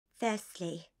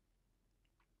Firstly,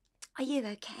 are you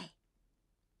okay?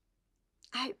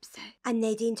 I hope so. I'm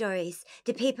Nadine Dorries,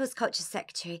 the People's Culture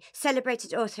Secretary,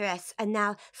 celebrated authoress, and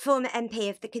now former MP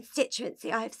of the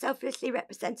constituency I have selflessly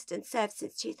represented and served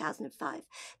since 2005.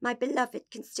 My beloved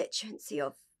constituency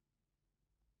of...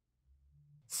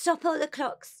 Stop all the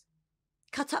clocks.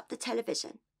 Cut up the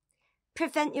television.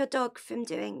 Prevent your dog from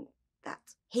doing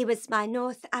that. He was my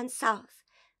north and south,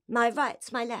 my right,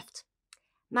 my left,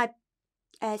 my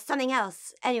something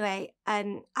else. Anyway,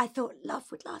 I thought love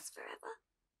would last forever.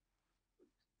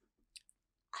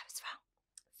 I was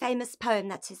wrong. Famous poem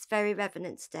that is very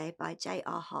relevant today by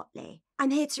J.R. Hartley. I'm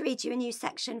here to read you a new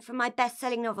section from my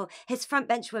best-selling novel, His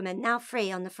Frontbench Woman, now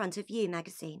free on the front of You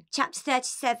magazine. Chapter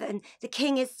 37, The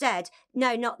King is Dead.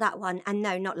 No, not that one, and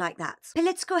no, not like that.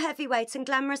 Political heavyweight and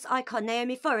glamorous icon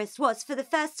Naomi Forrest was, for the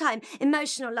first time,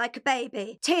 emotional like a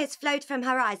baby. Tears flowed from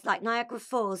her eyes like Niagara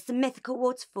Falls, the mythical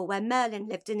waterfall where Merlin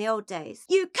lived in the old days.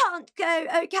 You can't go,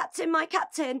 oh captain, my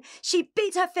captain. She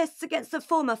beat her fists against the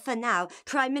former, for now,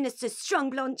 Prime Minister's strong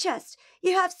blonde chest.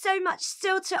 You have so much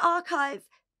still to archive.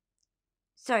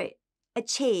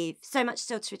 Achieve. So much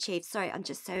still to achieve. Sorry, I'm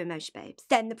just so emotional, babes.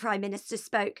 Then the Prime Minister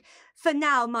spoke. For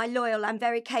now, my loyal and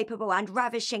very capable and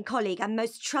ravishing colleague and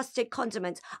most trusted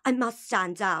condiment, I must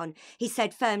stand down, he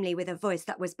said firmly with a voice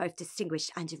that was both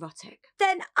distinguished and erotic.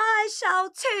 Then I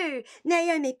shall too!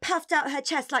 Naomi puffed out her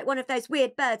chest like one of those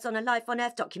weird birds on a Life on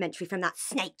Earth documentary from that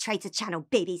snake traitor channel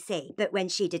BBC. But when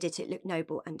she did it, it looked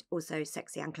noble and also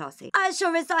sexy and classy. I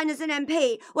shall resign as an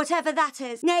MP, whatever that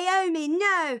is. Naomi,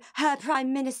 no! Her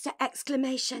Prime Minister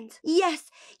exclamationed.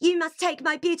 Yes, you must take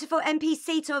my beautiful MP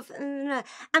seat of... and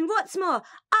what's more,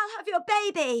 I'll have your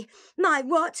baby. My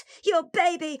what? Your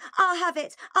baby. I'll have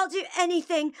it. I'll do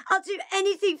anything. I'll do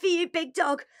anything for you, big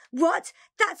dog. What?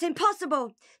 That's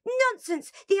impossible.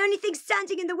 Nonsense. The only thing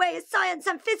standing in the way is science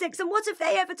and physics, and what have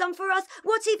they ever done for us?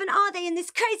 What even are they in this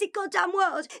crazy goddamn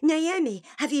world? Naomi,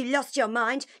 have you lost your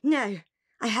mind? No,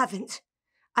 I haven't.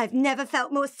 I've never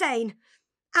felt more sane.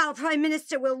 Our Prime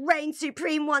Minister will reign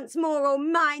supreme once more, or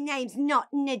my name's not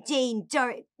Nadine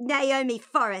Dorries, Naomi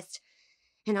Forrest.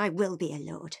 And I will be a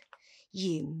lord.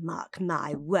 You mark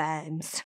my worms.